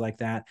 doing things like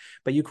that.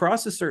 But you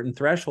cross a certain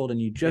threshold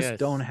and you just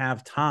don't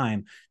have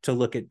time to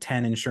look at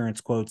 10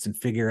 insurance quotes and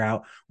figure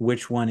out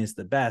which one is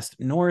the best,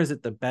 nor is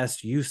it the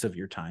best use of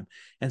your time.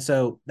 And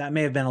so that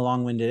may have been a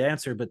long-winded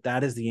answer, but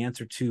that is the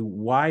answer to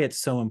why it's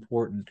so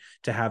important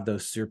to have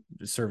those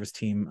service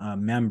team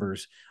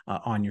members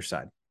on your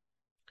side.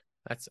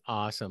 That's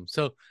awesome.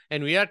 So,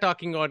 and we are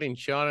talking about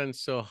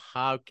insurance. So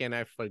how can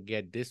I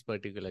forget this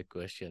particular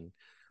question?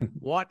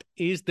 What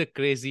is the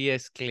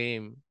craziest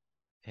claim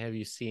have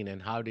you seen,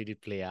 and how did it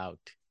play out?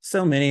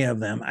 So many of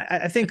them.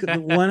 I think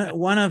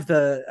one of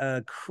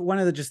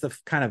the just the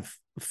kind of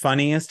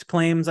funniest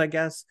claims, I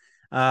guess,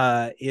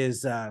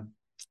 is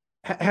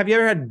have you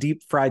ever had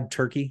deep fried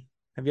turkey?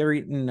 Have you ever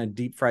eaten a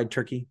deep fried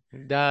turkey?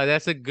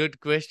 That's a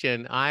good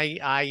question. I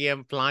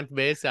am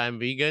plant-based. I'm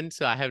vegan,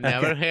 so I have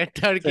never had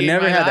turkey so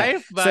never in my had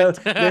life.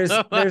 That.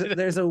 But so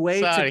there's a way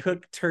to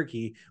cook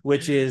turkey,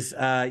 which is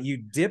you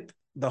dip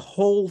the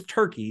whole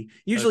turkey.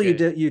 Usually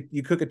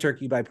you cook a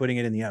turkey by putting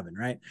it in the oven,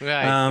 right?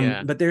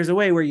 But there's a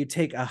way where you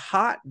take a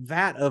hot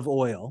vat of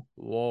oil,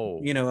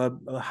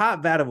 a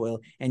hot vat of oil,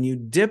 and you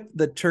dip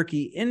the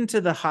turkey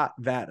into the hot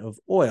vat of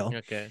oil.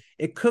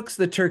 It cooks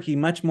the turkey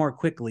much more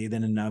quickly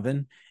than an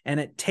oven, and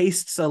it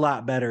tastes a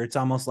lot better. It's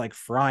almost like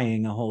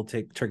frying a whole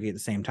turkey at the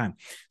same time.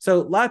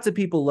 So lots of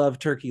people love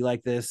turkey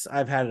like this.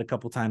 I've had it a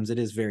couple times. It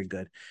is very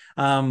good.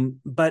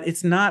 But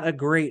it's not a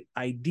great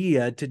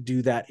idea to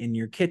do that in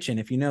your kitchen.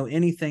 If you know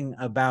anything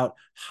about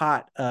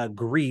hot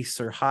grease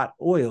or hot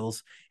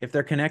oils, if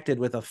they're connected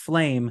with a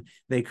flame,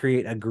 they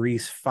create a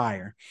grease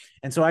fire.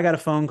 And so I got a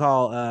phone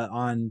call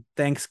on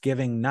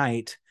Thanksgiving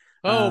night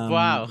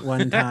wow.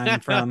 one time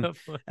from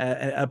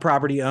a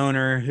property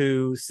owner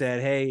who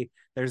said, hey,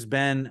 there's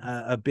been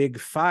a big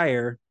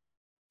fire.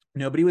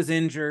 Nobody was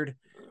injured.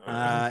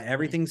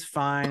 Everything's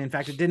fine. In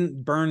fact, it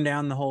didn't burn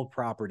down the whole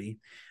property.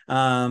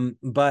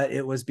 But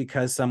it was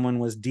because someone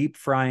was deep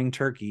frying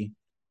turkey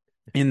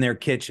in their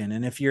kitchen.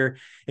 And if you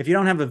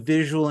don't have a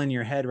visual in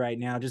your head right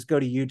now, just go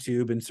to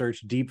YouTube and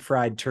search deep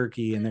fried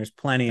turkey. And there's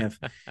plenty of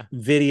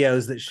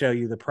videos that show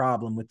you the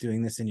problem with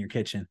doing this in your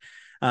kitchen.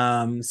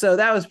 So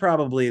that was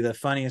probably the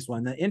funniest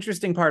one. The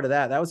interesting part of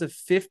that was a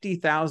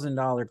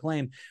 $50,000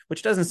 claim,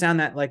 which doesn't sound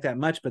like that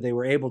much, but they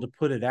were able to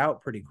put it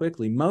out pretty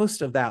quickly.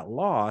 Most of that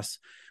loss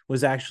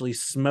was actually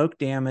smoke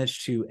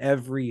damage to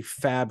every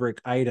fabric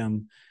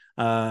item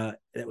that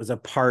was a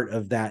part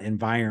of that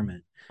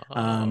environment.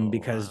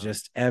 Because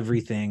just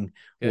everything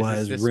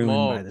was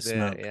ruined by the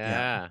smoke.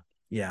 Yeah,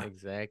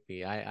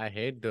 exactly. I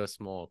hate the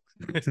smoke.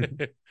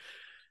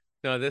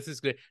 No, this is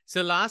great.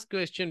 So last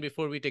question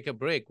before we take a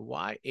break,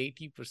 why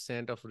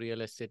 80% of real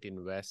estate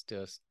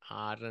investors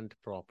aren't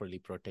properly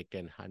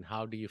protected, and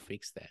how do you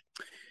fix that?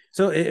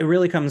 So it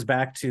really comes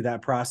back to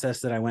that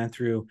process that I went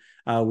through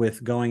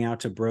with going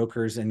out to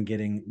brokers and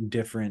getting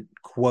different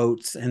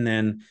quotes and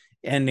then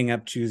ending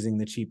up choosing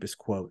the cheapest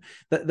quote.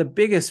 The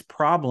biggest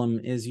problem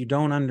is you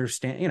don't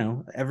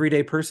understand,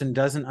 everyday person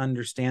doesn't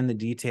understand the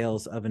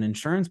details of an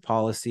insurance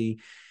policy.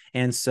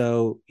 And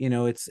so,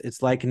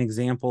 it's like an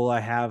example I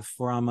have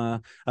from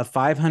a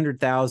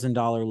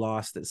 $500,000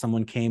 loss that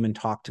someone came and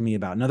talked to me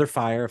about. Another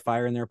fire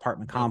in their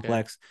apartment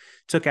complex,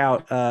 took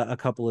out a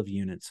couple of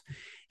units.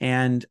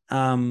 And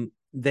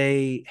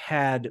they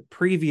had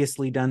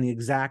previously done the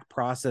exact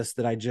process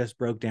that I just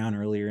broke down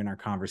earlier in our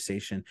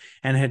conversation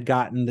and had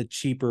gotten the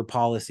cheapest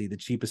policy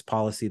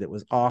that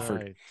was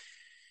offered.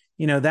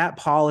 Right. That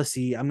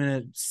policy, I'm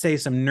going to say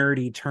some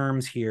nerdy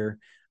terms here.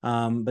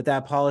 But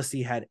that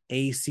policy had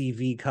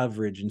ACV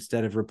coverage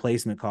instead of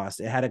replacement cost.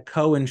 It had a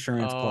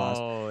co-insurance clause.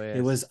 Yes.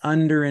 It was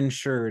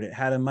underinsured. It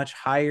had a much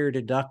higher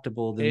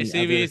deductible than ACV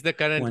the other is the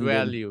current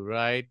value,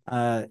 right?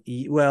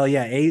 Well,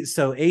 yeah.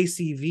 So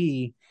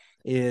ACV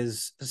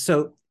is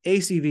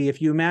ACV,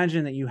 if you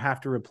imagine that you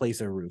have to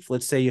replace a roof,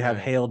 let's say you have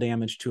hail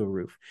damage to a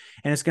roof,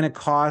 and it's going to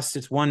cost,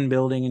 it's one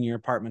building in your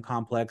apartment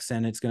complex,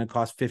 and it's going to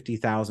cost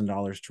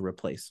 $50,000 to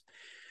replace.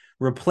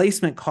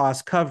 Replacement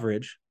cost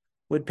coverage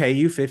would pay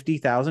you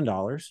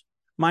 $50,000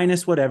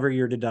 minus whatever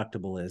your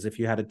deductible is. If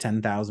you had a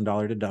 $10,000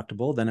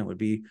 deductible, then it would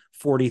be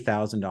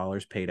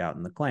 $40,000 paid out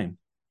in the claim.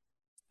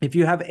 If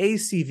you have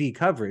ACV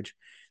coverage,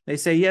 they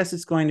say, yes,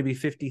 it's going to be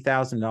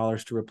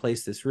 $50,000 to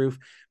replace this roof,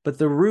 but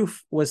the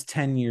roof was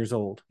 10 years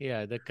old.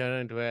 Yeah, the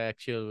current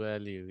actual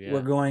value. Yeah.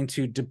 We're going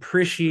to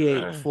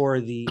depreciate for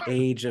the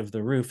age of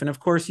the roof. And of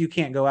course, you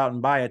can't go out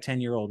and buy a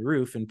 10-year-old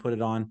roof and put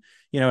it on.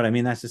 You know what I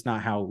mean? That's just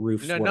not how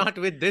roofs work. Not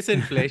with this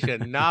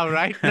inflation.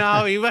 Right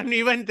now,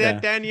 even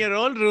that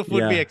 10-year-old roof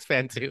would be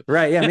expensive.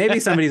 Right. Yeah. Maybe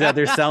somebody's out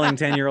there selling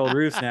 10-year-old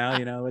roofs now,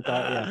 with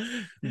that.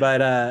 Yeah.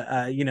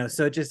 But,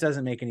 so it just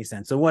doesn't make any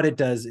sense. So what it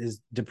does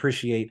is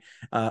depreciate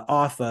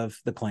off of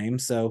the claim.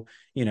 So,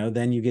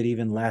 then you get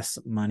even less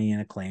money in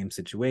a claim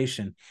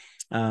situation.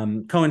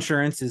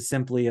 Coinsurance is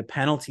simply a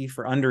penalty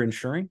for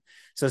underinsuring.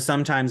 So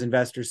sometimes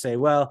investors say,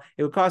 well,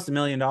 it would cost $1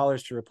 million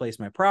to replace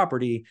my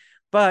property,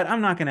 but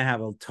I'm not going to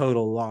have a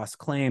total loss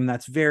claim.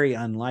 That's very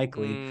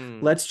unlikely.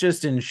 Let's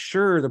just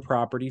insure the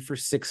property for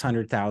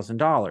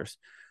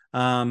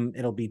 $600,000.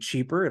 It'll be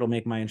cheaper. It'll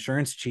make my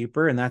insurance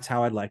cheaper. And that's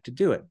how I'd like to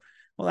do it.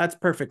 Well, that's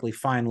perfectly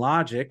fine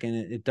logic, and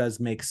it does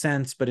make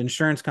sense. But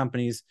insurance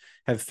companies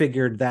have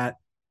figured that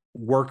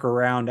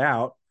workaround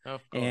out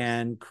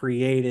and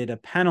created a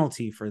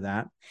penalty for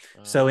that.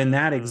 So in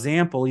that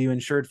example, you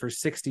insured for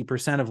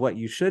 60% of what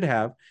you should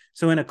have.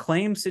 So in a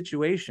claim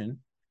situation,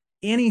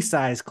 any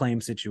size claim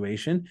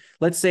situation,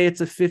 let's say it's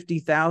a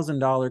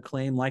 $50,000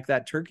 claim like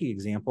that turkey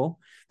example,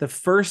 the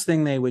first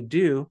thing they would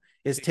do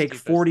is 60%. Take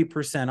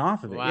 40%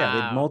 off of it. Wow. Yeah,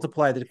 they'd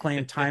multiply the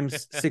claim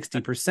times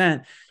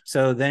 60%.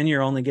 So then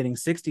you're only getting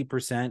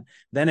 60%.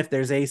 Then if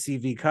there's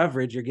ACV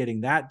coverage, you're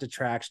getting that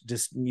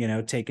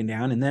taken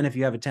down. And then if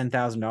you have a $10,000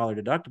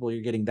 deductible,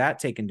 you're getting that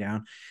taken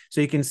down. So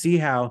you can see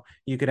how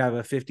you could have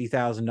a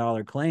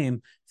 $50,000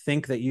 claim,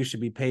 think that you should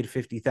be paid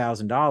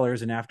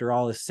 $50,000, and after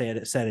all is said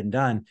and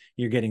done,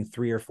 you're getting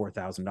 $3,000 or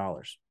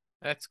 $4,000.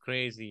 That's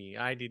crazy.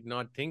 I did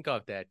not think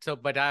of that. So,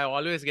 but I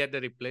always get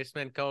the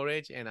replacement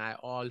coverage, and I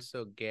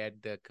also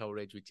get the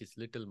coverage which is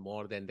little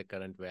more than the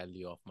current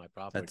value of my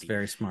property. That's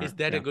very smart. Is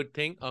that a good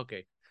thing?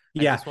 Okay.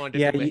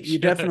 You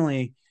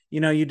definitely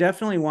you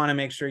definitely want to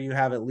make sure you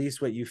have at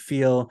least what you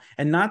feel,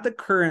 and not the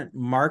current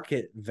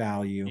market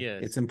value.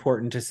 Yes. It's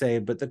important to say,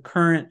 but the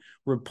current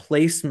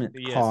replacement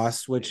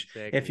cost, which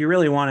exactly. if you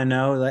really want to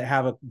know, like,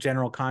 have a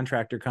general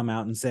contractor come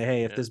out and say,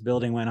 hey, if this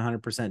building went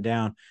 100%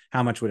 down,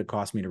 how much would it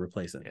cost me to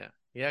replace it?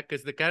 Yeah,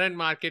 because the current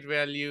market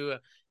value,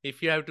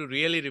 if you have to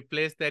really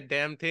replace that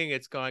damn thing,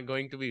 it's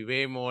going to be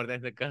way more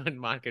than the current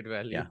market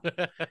value.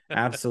 Yeah,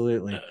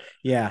 absolutely.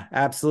 Yeah,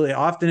 absolutely.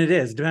 Often it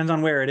is. Depends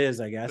on where it is,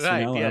 I guess.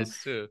 Right. Yes,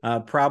 true.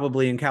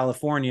 Probably in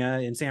California,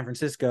 in San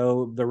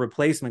Francisco, the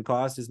replacement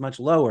cost is much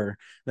lower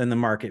than the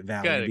market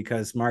value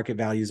because market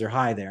values are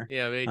high there.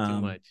 Yeah, way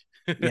too much.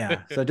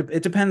 Yeah, so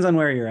it depends on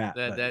where you're at.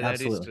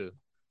 That is true.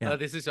 Yeah.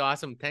 This is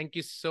awesome. Thank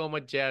you so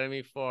much,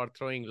 Jeremy, for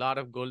throwing a lot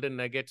of golden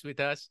nuggets with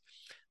us.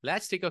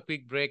 Let's take a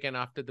quick break, and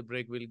after the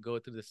break, we'll go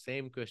through the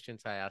same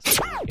questions I asked.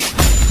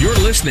 You're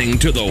listening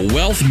to the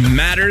Wealth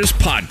Matters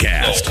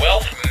Podcast. The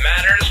Wealth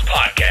Matters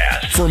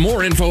Podcast. For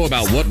more info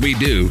about what we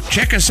do,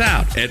 check us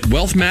out at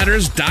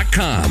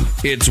wealthmatters.com.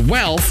 It's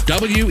wealth,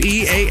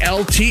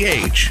 WEALTH,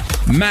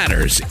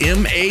 matters,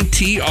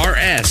 MATRS.com.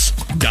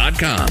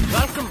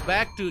 Welcome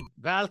back to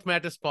Wealth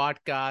Matters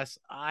Podcast.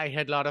 I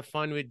had a lot of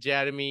fun with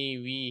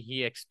Jeremy.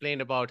 He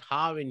explained about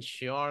how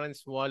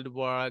insurance world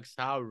works,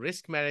 how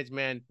risk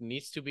management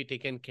needs to be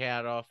taken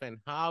care of, and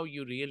how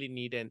you really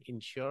need an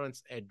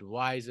insurance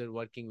advisor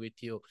working with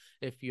you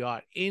if you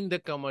are in the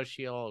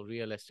commercial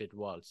real estate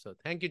world. So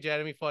thank you,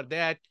 Jeremy, for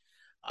that.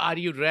 Are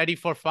you ready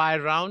for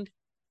fire round?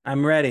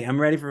 I'm ready.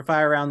 I'm ready for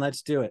fire round.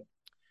 Let's do it.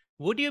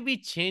 Would you be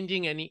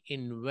changing any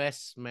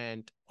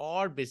investment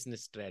or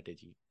business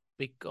strategy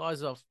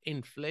because of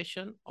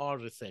inflation or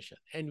recession?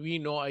 And we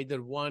know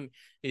either one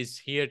is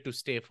here to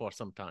stay for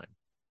some time.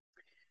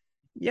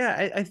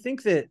 Yeah, I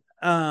think that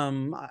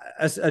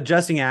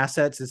adjusting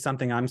assets is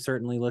something I'm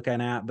certainly looking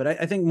at, but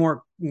I think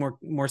more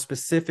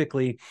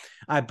specifically,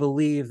 I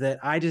believe that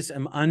I just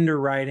am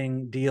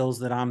underwriting deals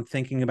that I'm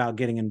thinking about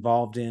getting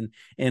involved in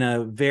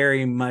a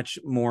very much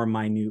more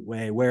minute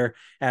way,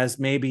 whereas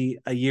maybe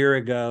a year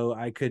ago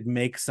I could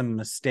make some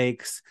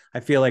mistakes.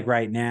 I feel like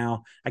right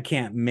now I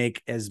can't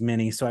make as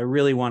many. So I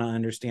really want to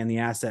understand the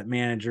asset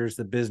managers,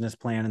 the business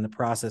plan, and the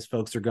process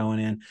folks are going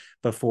in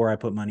before I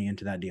put money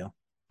into that deal.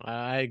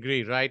 I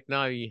agree. Right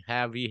now, we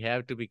have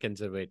to be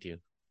conservative.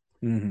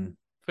 Mm-hmm.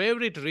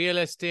 Favorite real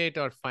estate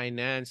or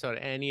finance or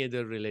any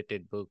other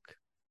related book?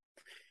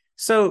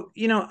 So,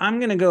 I'm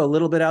going to go a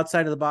little bit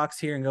outside of the box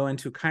here and go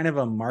into kind of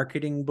a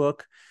marketing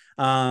book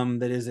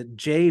that is a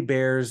Jay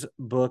Baer's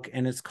book,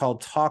 and it's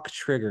called Talk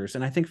Triggers.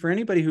 And I think for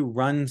anybody who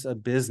runs a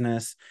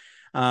business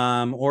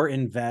or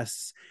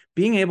invests,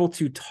 being able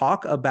to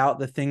talk about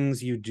the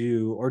things you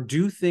do or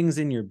do things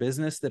in your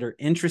business that are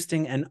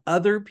interesting and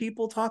other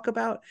people talk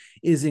about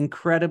is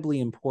incredibly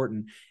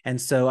important.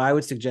 And so I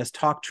would suggest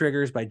Talk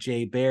Triggers by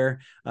Jay Baer,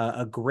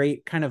 a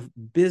great kind of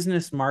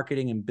business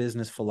marketing and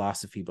business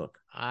philosophy book.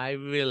 I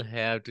will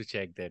have to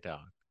check that out.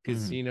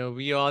 Because,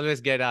 we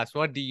always get asked,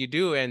 what do you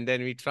do? And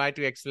then we try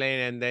to explain,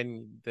 and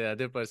then the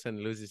other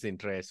person loses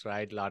interest,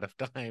 right? A lot of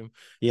time.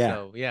 Yeah.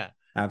 So, yeah.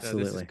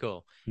 Absolutely. So this is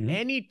cool. Mm-hmm.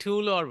 Any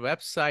tool or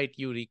website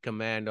you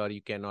recommend or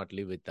you cannot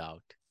live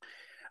without?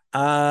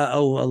 A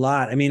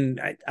lot. I mean,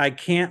 I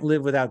can't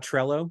live without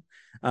Trello.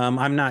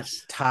 I'm not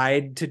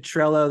tied to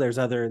Trello.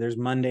 There's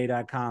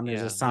Monday.com.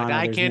 There's Asana. But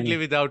I can't live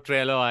without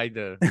Trello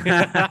either.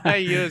 I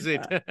use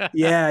it.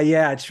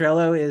 Yeah.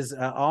 Trello is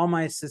all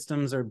my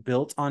systems are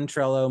built on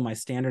Trello. My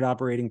standard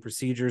operating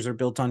procedures are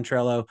built on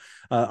Trello.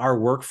 Our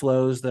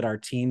workflows that our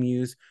team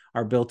use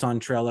are built on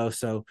Trello.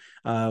 So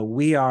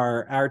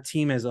our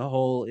team as a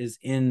whole is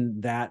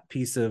in that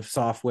piece of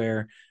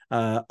software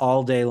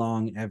all day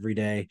long, every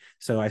day.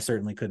 So I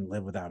certainly couldn't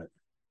live without it.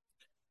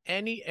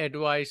 Any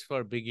advice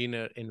for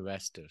beginner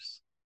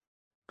investors?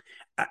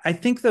 I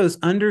think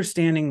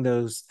understanding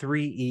those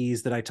 3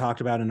 E's that I talked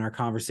about in our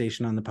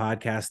conversation on the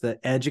podcast, the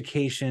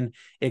education,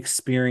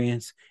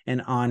 experience,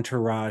 and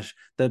entourage,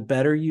 the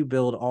better you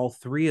build all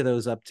 3 of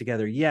those up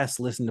together. Yes,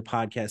 listen to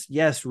podcasts.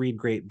 Yes, read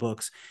great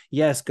books.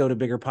 Yes, go to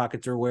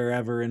BiggerPockets or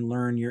wherever and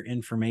learn your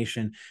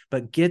information,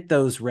 but get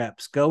those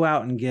reps. Go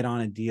out and get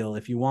on a deal.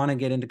 If you want to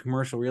get into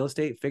commercial real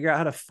estate, figure out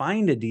how to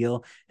find a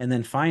deal, and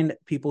then find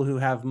people who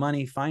have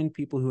money, find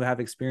people who have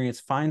experience,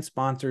 find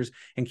sponsors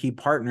and key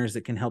partners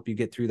that can help you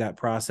get through that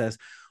process.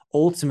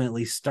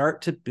 Ultimately,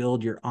 start to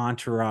build your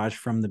entourage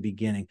from the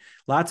beginning.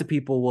 Lots of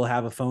people will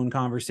have a phone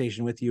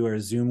conversation with you or a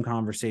Zoom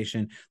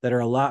conversation that are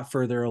a lot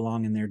further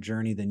along in their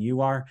journey than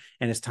you are.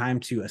 And it's time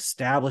to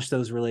establish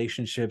those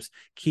relationships,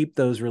 keep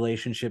those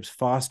relationships,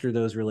 foster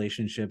those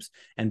relationships,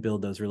 and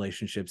build those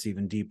relationships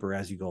even deeper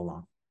as you go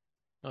along.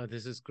 Oh,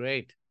 this is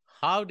great.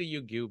 How do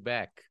you give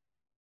back?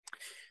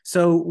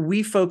 So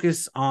we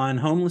focus on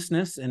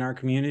homelessness in our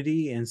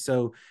community. And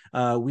so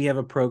we have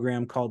a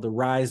program called the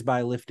Rise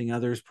by Lifting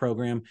Others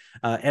program.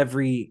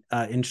 Every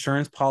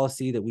insurance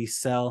policy that we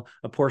sell,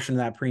 a portion of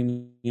that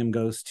premium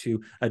goes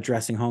to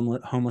addressing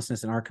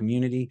homelessness in our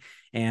community.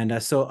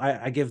 And so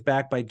I give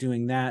back by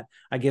doing that.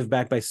 I give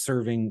back by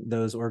serving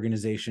those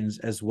organizations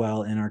as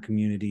well in our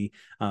community,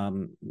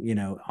 in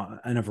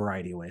a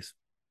variety of ways.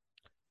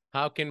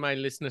 How can my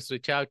listeners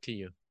reach out to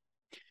you?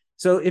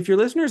 So if your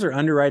listeners are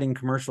underwriting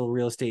commercial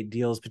real estate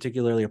deals,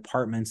 particularly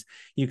apartments,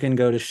 you can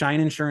go to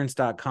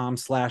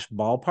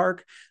shineinsurance.com/ballpark.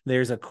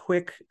 There's a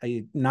quick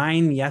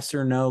 9 yes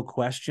or no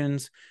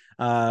questions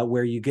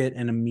where you get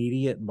an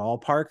immediate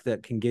ballpark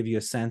that can give you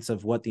a sense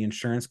of what the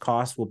insurance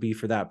cost will be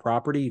for that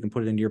property. You can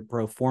put it into your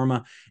pro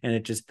forma and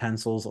it just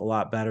pencils a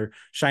lot better.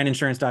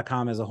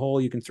 Shineinsurance.com as a whole,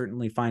 you can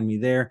certainly find me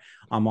there.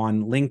 I'm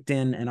on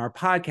LinkedIn, and our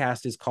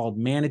podcast is called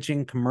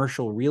Managing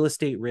Commercial Real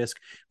Estate Risk,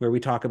 where we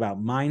talk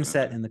about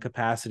mindset and the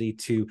capacity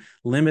to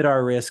limit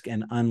our risk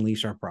and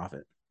unleash our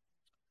profit.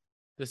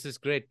 This is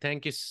great.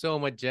 Thank you so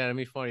much,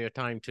 Jeremy, for your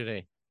time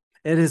today.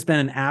 It has been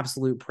an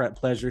absolute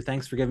pleasure.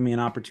 Thanks for giving me an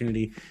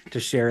opportunity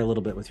to share a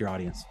little bit with your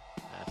audience.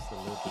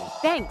 Absolutely.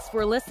 Thanks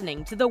for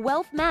listening to the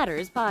Wealth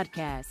Matters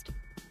podcast.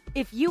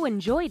 If you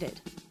enjoyed it,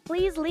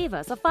 please leave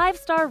us a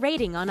 5-star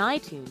rating on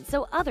iTunes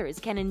so others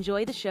can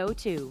enjoy the show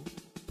too.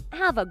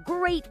 Have a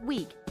great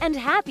week and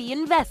happy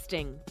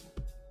investing.